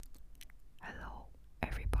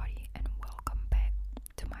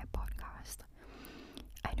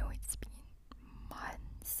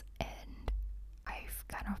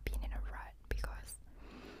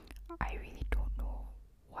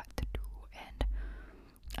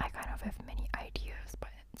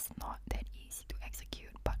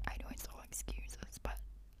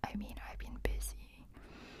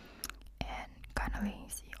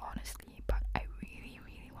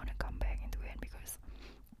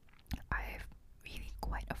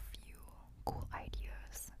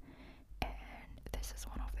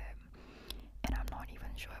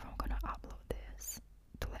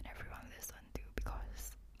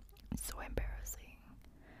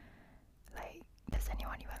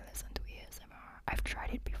even listen to ASMR. I've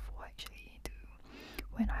tried it before actually, to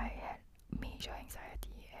when I had major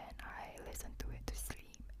anxiety and I listened to it to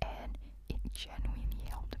sleep, and it genuinely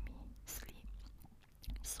helped me sleep.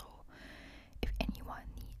 So if anyone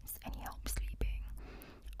needs any help sleeping,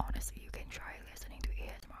 honestly, you can try listening to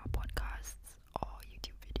ASMR podcasts or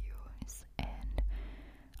YouTube videos. And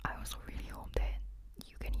I also really hope that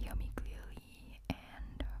you can hear me clearly.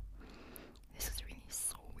 And this is really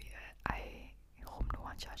so weird. I hope no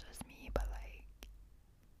one judges me, but like,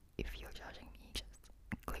 if you're judging me, just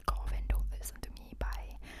click off and don't listen to me.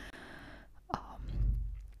 Bye. Um,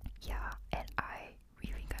 yeah, and I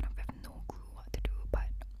really kind of have no clue what to do, but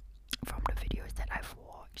from the videos that I've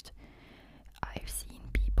watched, I've seen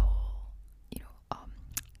people,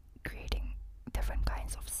 creating different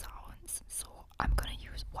kinds of sounds. So I'm gonna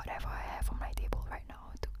use whatever I have on my table right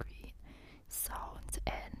now to create sounds,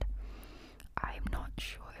 and I'm not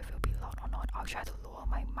sure if it'll be loud or not. I'll try to lower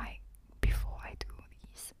my mic before I do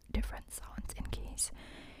these different sounds in case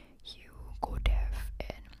you go deaf.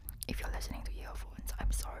 And if you're listening to earphones,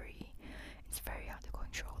 I'm sorry. It's very hard to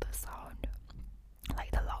control the sound,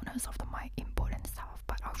 like the loudness of the mic input and stuff,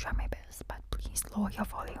 but I'll try my best. But please lower your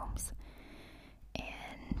volumes.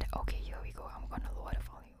 And okay, here we go. I'm gonna lower the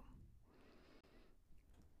volume.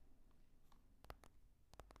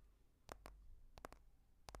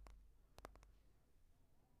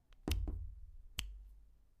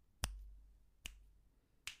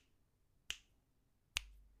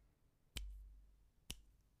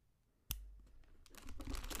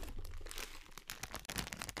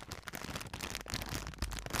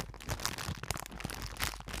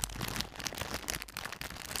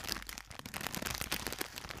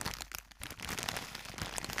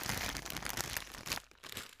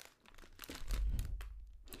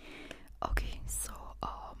 Okay, so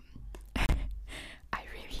I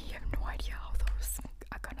really have no idea how those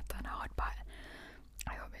are gonna turn out, but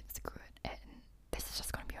I hope it's good. And this is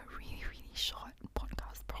just gonna be a really, really short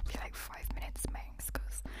podcast, probably like 5 minutes max,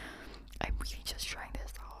 because I'm really just trying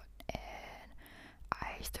this out, and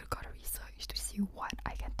I still gotta research to see what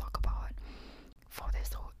I can talk about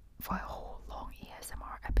for a whole long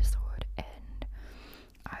ASMR episode, and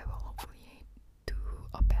I will hopefully do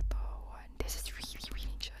a better one. This is really,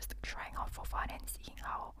 really just trying out for fun and seeing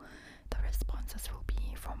how the responses will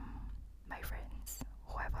be from my friends,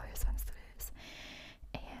 whoever listens to this.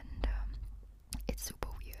 And it's super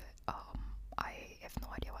weird. I have no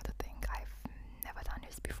idea what to think. I've never done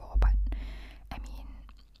this before, but I mean,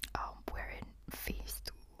 we're in phase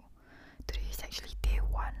 2. Today is actually day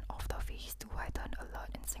 1 of the phase 2. I turned alert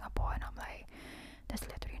in Singapore, and I'm like, there's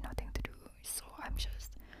literally nothing to do. So I'm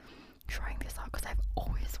just trying this out because I've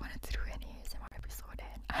always wanted to do an ASMR episode,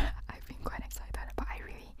 and I've been quite excited, but I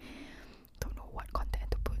really don't know what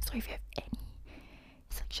content to put. So if you have any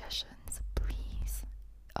suggestions, please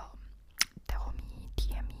tell me,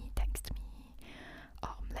 DM me, text me,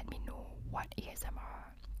 let me know what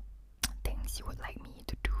ASMR things you would like me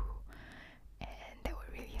to do, and that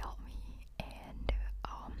would really help me. And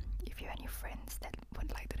if you have any friends that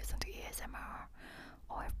would like to listen to ASMR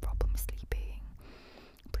or have problems sleeping,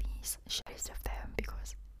 please share this with them,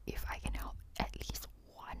 because if I can help at least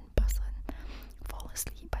one person fall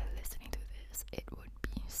asleep by listening to this, it would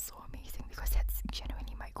be so amazing, because that's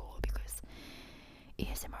genuinely my goal, because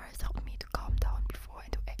ASMR has helped me to calm down before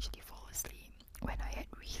and to actually fall asleep when I had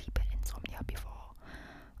really bad insomnia before.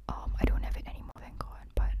 I don't have it anymore, thank God,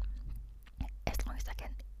 but as long as I can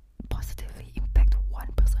positively impact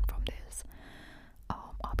one person from this,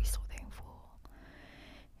 I'll be so thankful.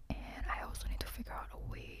 And I also need to figure out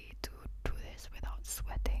a way to do this without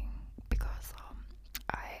sweating, because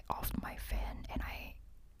I offed my fan and I'm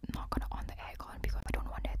not gonna on the aircon because I don't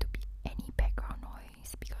want there to be any background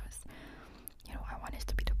noise, because I want this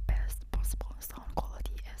to be the best possible sound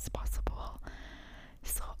quality as possible.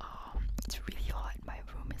 So it's really hot. My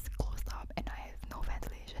room is closed up and I have no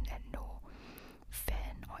ventilation and no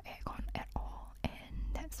fan or aircon at all, and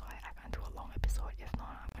that's why I can't do a long episode. If not,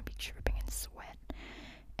 I'm gonna be dripping in sweat,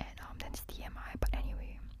 and then it's TMI. But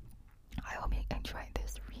anyway, I hope you enjoyed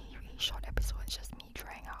this really, really short episode. It's just me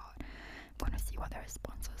trying out. I'm gonna see what the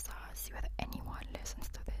responses are, see whether anyone listens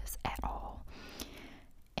to this at all,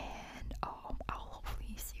 and I'll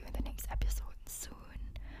hopefully see you in the next episode soon.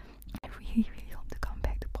 I really, really hope to come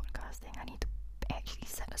back to podcasting. I need to actually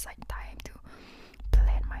set aside time to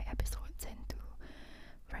plan my episodes and to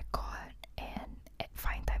record and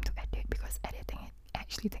find time to edit, because editing it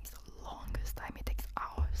actually takes the longest time. It takes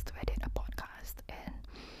hours to edit a podcast, and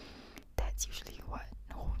that's usually what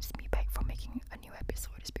holds me back from making a new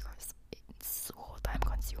episode, is because it's so time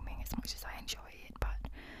consuming as much as I enjoy it. But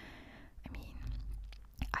I mean,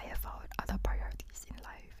 other priorities in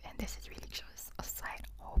life, and this is really just a side